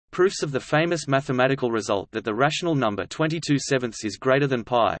Proofs of the famous mathematical result that the rational number 22/7 is greater than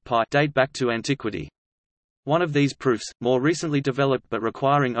pi date back to antiquity. One of these proofs, more recently developed but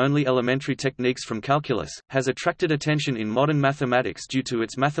requiring only elementary techniques from calculus, has attracted attention in modern mathematics due to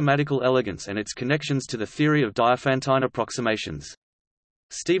its mathematical elegance and its connections to the theory of Diophantine approximations.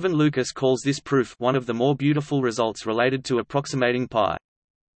 Stephen Lucas calls this proof one of the more beautiful results related to approximating pi.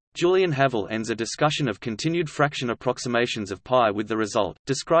 Julian Havel ends a discussion of continued fraction approximations of pi with the result,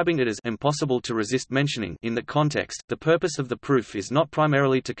 describing it as impossible to resist mentioning. In that context, the purpose of the proof is not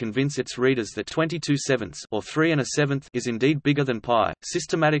primarily to convince its readers that 22/7 or 3 1/7 is indeed bigger than pi.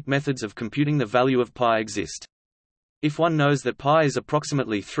 Systematic methods of computing the value of pi exist. If one knows that pi is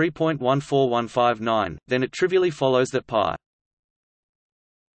approximately 3.14159, then it trivially follows that pi.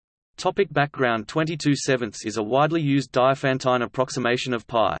 Background 22/7 is a widely used Diophantine approximation of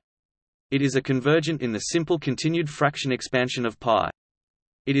pi. It is a convergent in the simple continued fraction expansion of pi.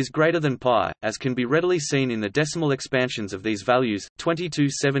 It is greater than pi, as can be readily seen in the decimal expansions of these values.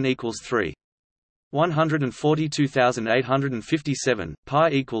 22/7 equals 3,142,857, pi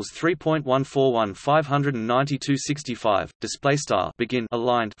equals 3.141,592.65. Display style begin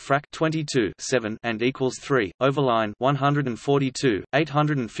aligned frac 22/7 and equals 3 overline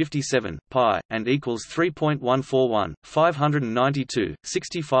 142,857 pi and equals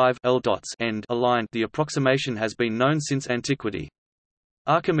 3.141,592.65 l dots end aligned. The approximation has been known since antiquity.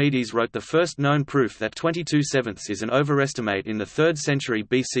 Archimedes wrote the first known proof that 22/7 is an overestimate in the 3rd century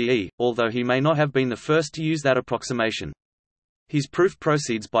BCE, although he may not have been the first to use that approximation. His proof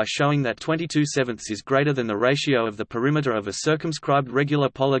proceeds by showing that 22/7 is greater than the ratio of the perimeter of a circumscribed regular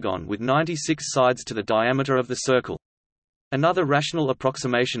polygon with 96 sides to the diameter of the circle. Another rational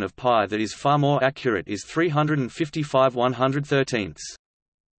approximation of pi that is far more accurate is 355/113.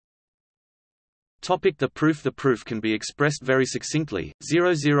 The proof can be expressed very succinctly.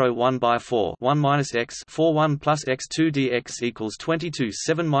 001 by 4 1 minus x 4 1 plus x 2 dx equals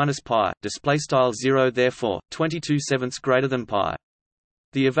 22/7 minus pi. Display style 0 therefore 22/7 greater than pi.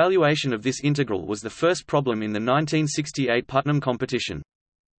 The evaluation of this integral was the first problem in the 1968 Putnam competition.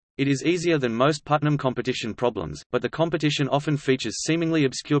 It is easier than most Putnam competition problems, but the competition often features seemingly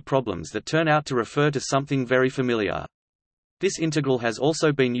obscure problems that turn out to refer to something very familiar. This integral has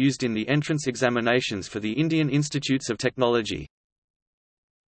also been used in the entrance examinations for the Indian Institutes of Technology.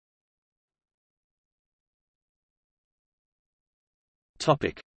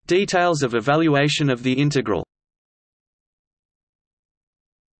 Topic: Details of evaluation of the integral.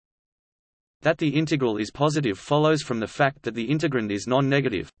 That the integral is positive follows from the fact that the integrand is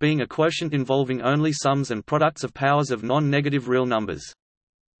non-negative, being a quotient involving only sums and products of powers of non-negative real numbers.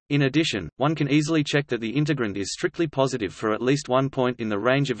 In addition, one can easily check that the integrand is strictly positive for at least one point in the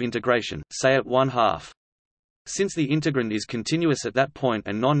range of integration, say at 1/2. Since the integrand is continuous at that point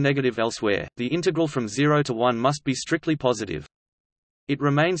and non-negative elsewhere, the integral from 0 to 1 must be strictly positive. It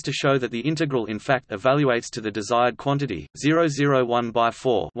remains to show that the integral in fact evaluates to the desired quantity. 001 by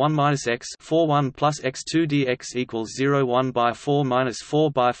 4 1 minus x 4 1 plus x2 dx equals 01 by 4 minus 4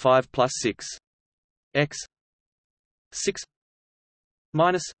 by 5 plus 6 x 6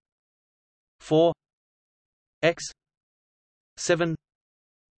 minus 4 x 7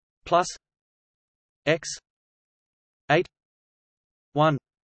 plus x 8 1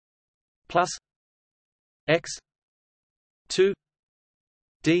 plus x 2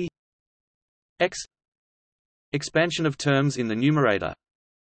 d x expansion of terms in the numerator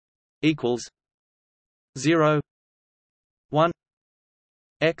equals 0 1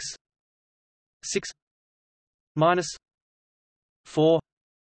 x 6 minus 4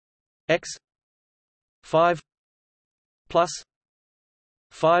 x 5 plus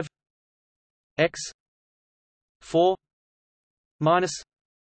 5 x 4 minus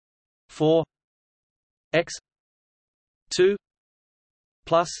 4 x 2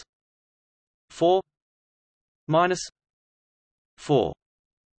 plus 4 minus 4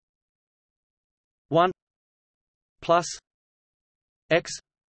 1 plus x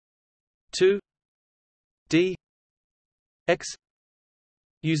 2 d x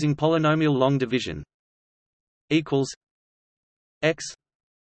using polynomial long division equals x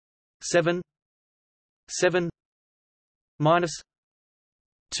 7 7 minus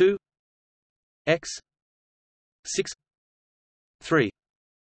 2 x 6 3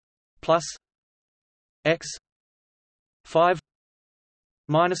 plus x 5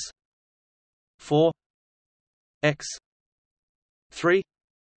 minus 4 x 3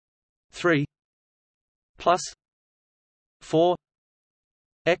 3 plus 4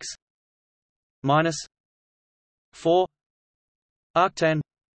 x minus 4 arctan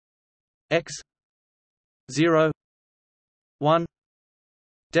x 0 1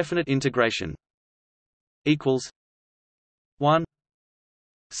 Definite integration equals 1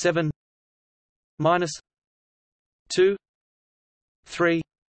 7 minus 2 3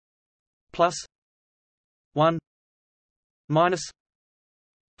 plus 1 minus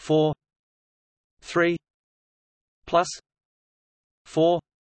 4 3 plus 4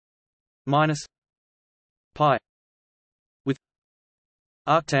 minus pi with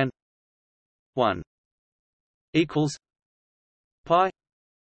arctan 1 equals pi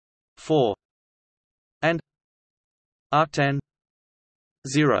 4 and arctan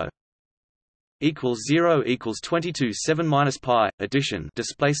 0 equals 0 equals 22 7 minus pi. Addition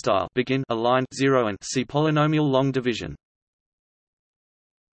display style begin aligned 0 and see polynomial long division.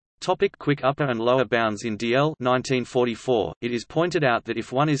 Topic: quick upper and lower bounds. In DL 1944, it is pointed out that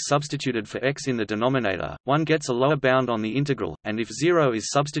if 1 is substituted for x in the denominator, one gets a lower bound on the integral, and if 0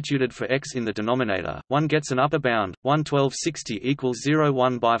 is substituted for x in the denominator, one gets an upper bound. 1/1260 equals 0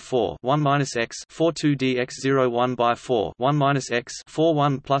 1 by 4 1 minus x 4 2 dx 0 1 by 4 1 minus x 4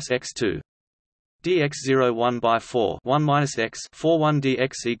 1 plus x 2 dx 0 1 by 4 1 minus x 4 1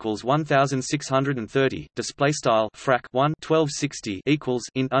 dx equals 1630. Display style frac 1 1260 equals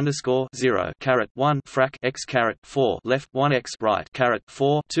int underscore 0 caret 1 frac x caret 4 left 1 x right caret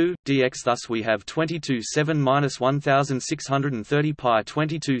 4 2 dx. Thus we have 22 7 minus 1630 pi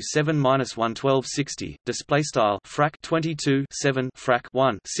 22 7 minus 1 1260. Display style frac 22 7 frac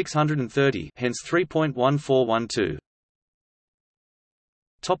 1 630. Hence 3.1412.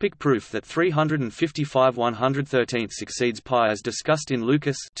 Topic: proof that 355 113 exceeds pi as discussed in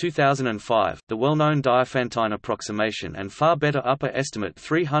Lucas 2005, the well-known Diophantine approximation and far better upper estimate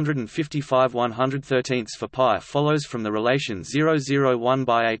 355 113 for pi follows from the relation 001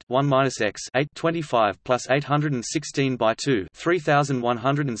 by 8 1 minus x 825 plus 816 by 2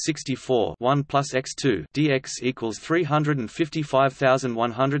 3164 1 plus x2 dx equals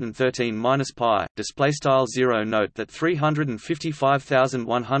 355,113 minus pi. Display style 0. Note that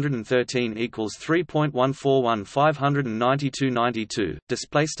 355,113 equals 3.141 592.92.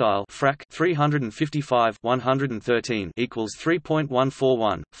 Display style frac 355 113 equals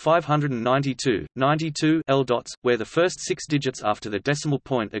 3.141 592.92 L dots, where the first 6 digits after the decimal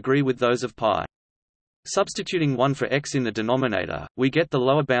point agree with those of pi. Substituting 1 for x in the denominator, we get the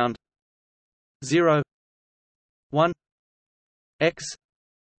lower bound 0 1 x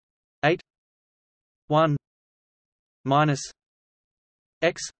 8 1 minus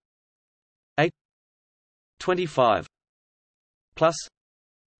x 8 25 plus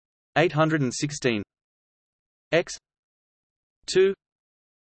 816 x 2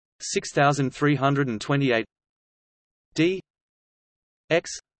 6328 d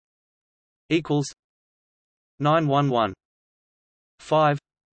x equals 911 5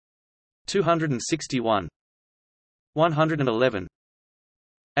 261 111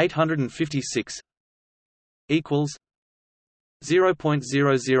 856 equals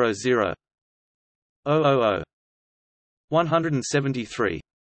 0.000 173.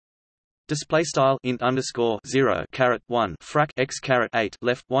 Display style int underscore 0 caret 1 frac x caret 8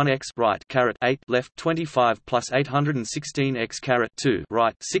 left 1 x right caret 8 left 25 plus 816 x caret 2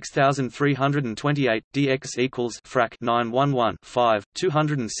 right 6328 dx equals frac 911 5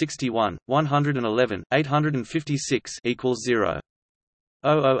 261 111 856 equals 0.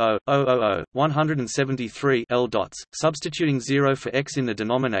 173 L dots. Substituting 0 for x in the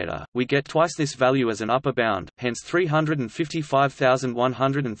denominator, we get twice this value as an upper bound, hence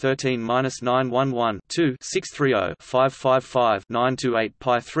 355,113 minus 911 2 630 555 928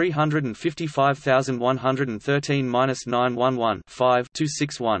 pi 355,113 minus 911 5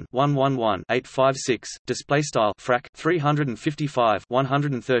 261 111 856. Display style frac 355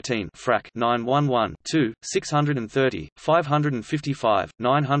 113 frac 911 2 630 555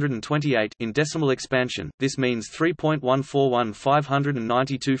 928 in decimal expansion. This means 3.141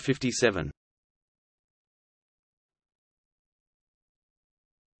 592.57.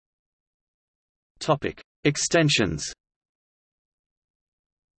 Topic: extensions.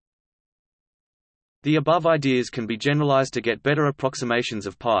 The above ideas can be generalized to get better approximations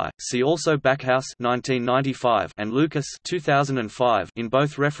of pi. See also Backhouse 1995 and Lucas 2005 in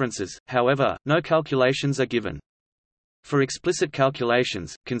both references. However, no calculations are given. For explicit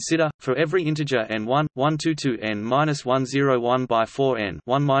calculations, consider, for every integer n1, 122 n-101 by 4 n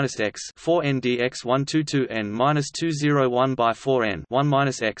 1 minus x 4 n dx 122 n-201 by 4 n 1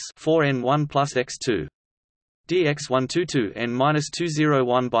 minus x 4 n 1 plus x2 dx 122 n minus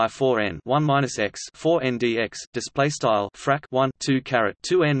 201 by 4 n 1 minus x 4 n dx display style frac 1 2 caret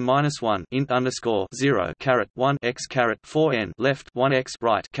 2 n minus 1 int underscore 0 caret 1 x caret 4 n left 1 x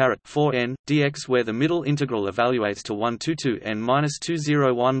right caret 4 n dx, where the middle integral evaluates to 122 n minus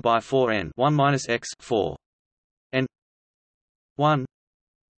 201 by 4 n 1 minus x 4 n 1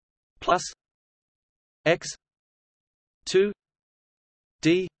 plus x 2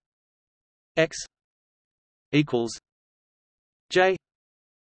 d x equals j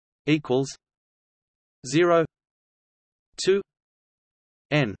equals 0 2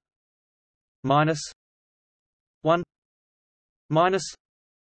 n minus 1 minus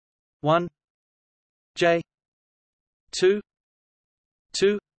 1 j 2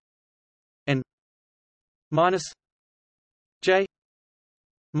 2 n minus j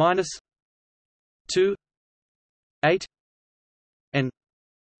minus 2 8 n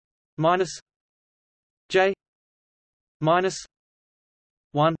minus j minus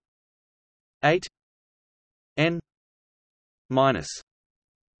 1 8 n minus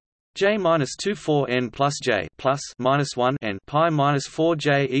j minus 2 4 n plus j plus minus 1 n pi minus 4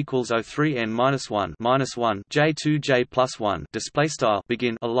 j equals 03 n minus 1 j 2 j plus 1 display style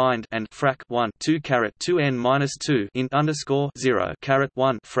begin aligned and frac 1 2 caret 2 n minus 2 int underscore 0 caret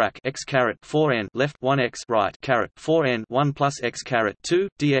 1 frac x caret 4 n left 1 x right caret 4 n 1 plus x caret 2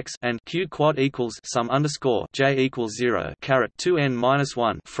 dx and q quad equals sum underscore j equals 0 caret 2 n minus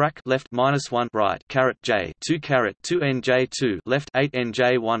 1 frac left minus 1 right caret j 2 caret 2 n j 2 left 8 n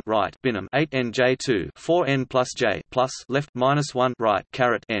j 1 right binum 8 n j 2 4 n plus j plus left minus 1 right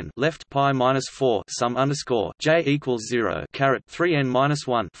caret n left pi minus 4 sum underscore j equals 0 caret 3 n minus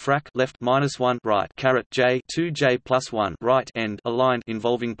 1 frac left minus 1 right caret j 2 j plus 1 right end aligned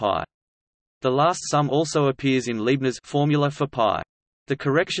involving pi. The last sum also appears in Leibniz formula for pi. The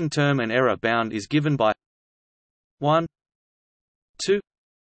correction term and error bound is given by 1 2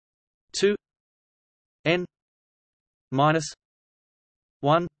 2 n minus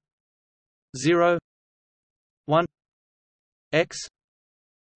 1 0 1 x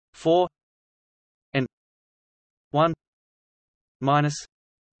 4 n 1 minus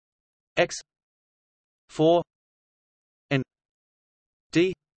x 4 n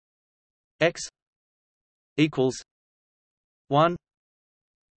d x equals 1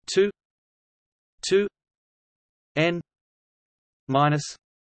 2 2 n minus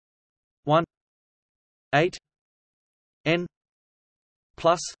 1 8 n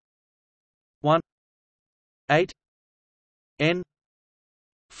plus 1 8 n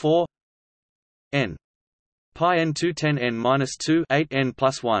 4 n pi n 2 10 n minus 2 8 n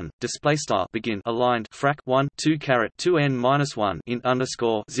plus 1 display style begin aligned frac 1 2 caret 2 n minus 1 int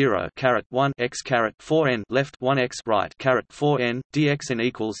underscore 0 caret 1 x caret 4 n left 1 x right caret 4 n dx and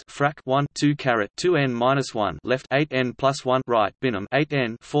equals frac 1 2 caret 2 n minus 1 left 8 n plus 1 right binum 8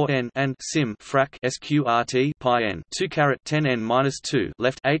 n 4 n and sim frac sqrt pi n 2 caret 10 n minus 2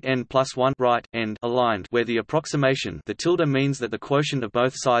 left 8 n plus 1 right end aligned, where the approximation the tilde means that the quotient of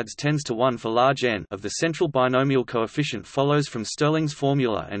both sides tends to 1 for large n of the central binomial coefficient follows from Stirling's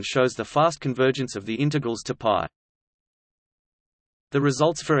formula and shows the fast convergence of the integrals to pi. The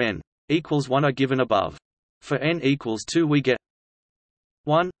results for n equals 1 are given above. For n equals 2 we get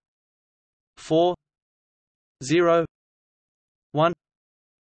 1 4 0 1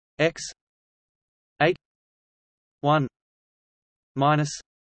 x 8 1 minus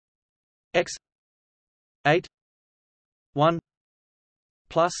x 8 1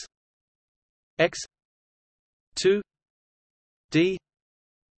 plus x 2 d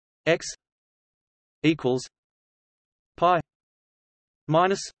x equals pi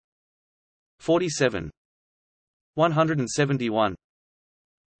minus 47 171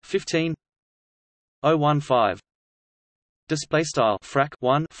 15 015 display style frac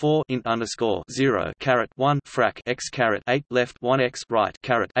 1 4 int underscore 0 caret 1 frac x caret 8 left 1 x right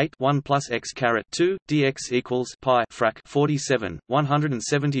caret 8 1 plus x caret 2 dx equals pi frac 47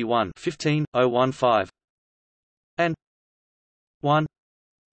 171 15 015 and 1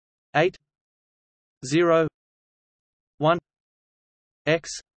 8 0 1 x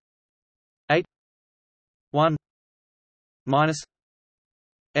 8 1 minus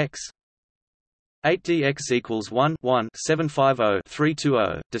x 8 dx equals 1 1 750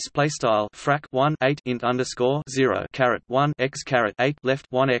 320 display style frac 1 8 int underscore 0 caret 1 x caret 8 left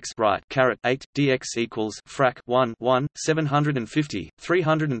 1 x right caret 8 dx equals frac 1 1 750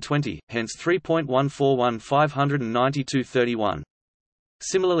 320 hence 3.141 592 31.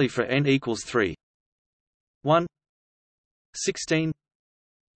 Similarly for n equals 3 1 16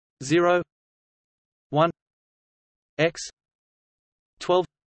 0 1 x 12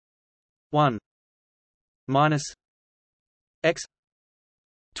 1 minus x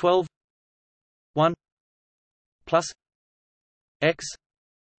 12 1 plus x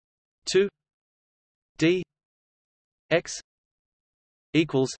 2 d x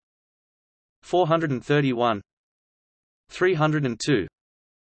equals 431 302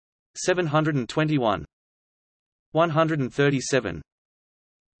 721 137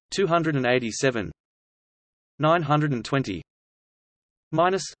 287 920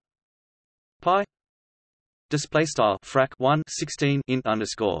 minus pi display style frac 1 16 int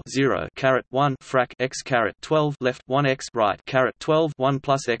underscore 0 caret 1 frac x caret 12 left 1 x right caret 12 1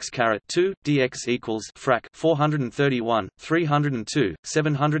 plus x caret 2 dx equals frac 431 302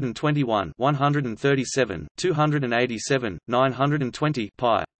 721 137 287 920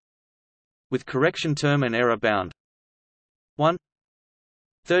 pi with correction term and error bound 1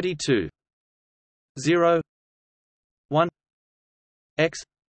 32 0 1 x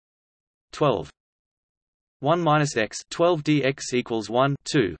 12 1 minus x 12 dx equals 1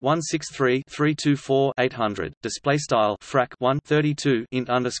 2 163 324 800 display style frac 1 32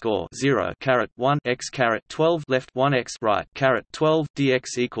 int underscore 0 caret 1 x caret 12 left 1 x right caret 12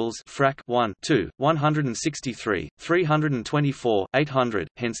 dx equals frac 1 2 163 324 800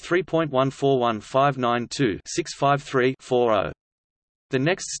 hence 3.141592 653 40. The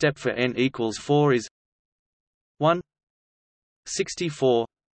next step for n equals 4 is 1 64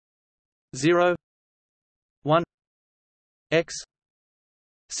 0 1 x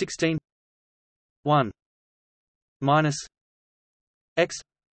 16 1 minus x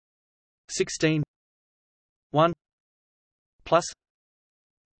 16 1 plus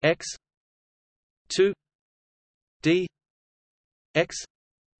x 2 d x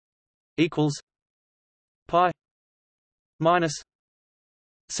equals pi minus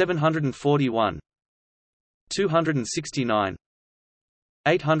 741 269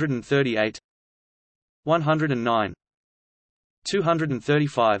 838 109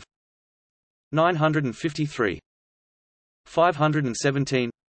 235 953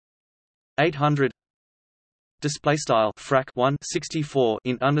 517 800 display style frac 1 64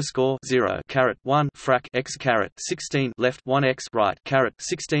 int underscore 0 caret 1 frac x caret 16 left 1 x right caret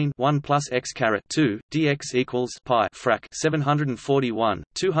 16 1 plus x caret 2 dx equals pi frac 741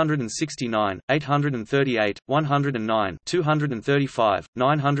 269 838 109 235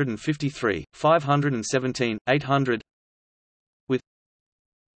 953 517 800 with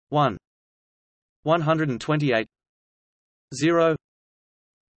 1 128 0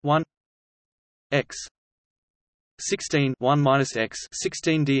 1 x 16 1 minus x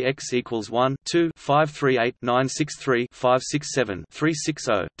 16 dx equals 1 2 538 963 567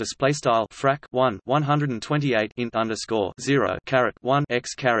 360 display style frac 1 128 int underscore 0 caret 1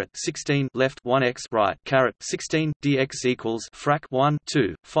 x caret 16 left 1 x right caret 16 dx equals frac 1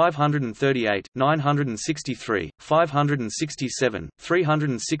 2 538 963 567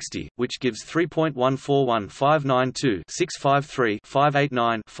 360 which gives 3.141592 653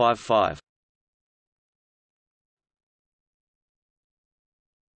 589 55.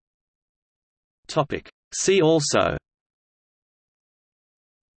 See also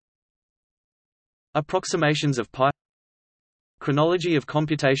approximations of pi, chronology of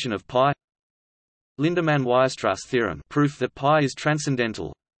computation of pi, Lindemann-Weierstrass theorem, proof that pi is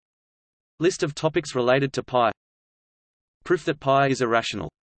transcendental, list of topics related to pi, proof that pi is irrational.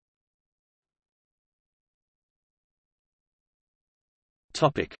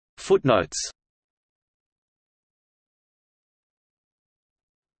 Footnotes.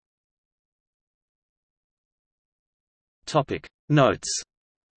 Notes.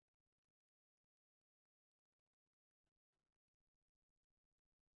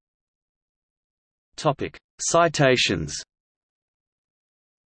 Citations.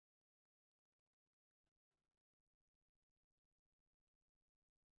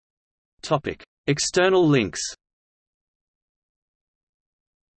 External links.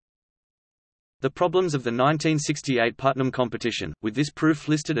 The problems of the 1968 Putnam competition, with this proof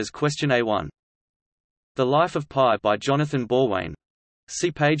listed as question A1. The Life of Pi by Jonathan Borwein.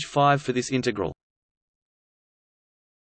 See page 5 for this integral.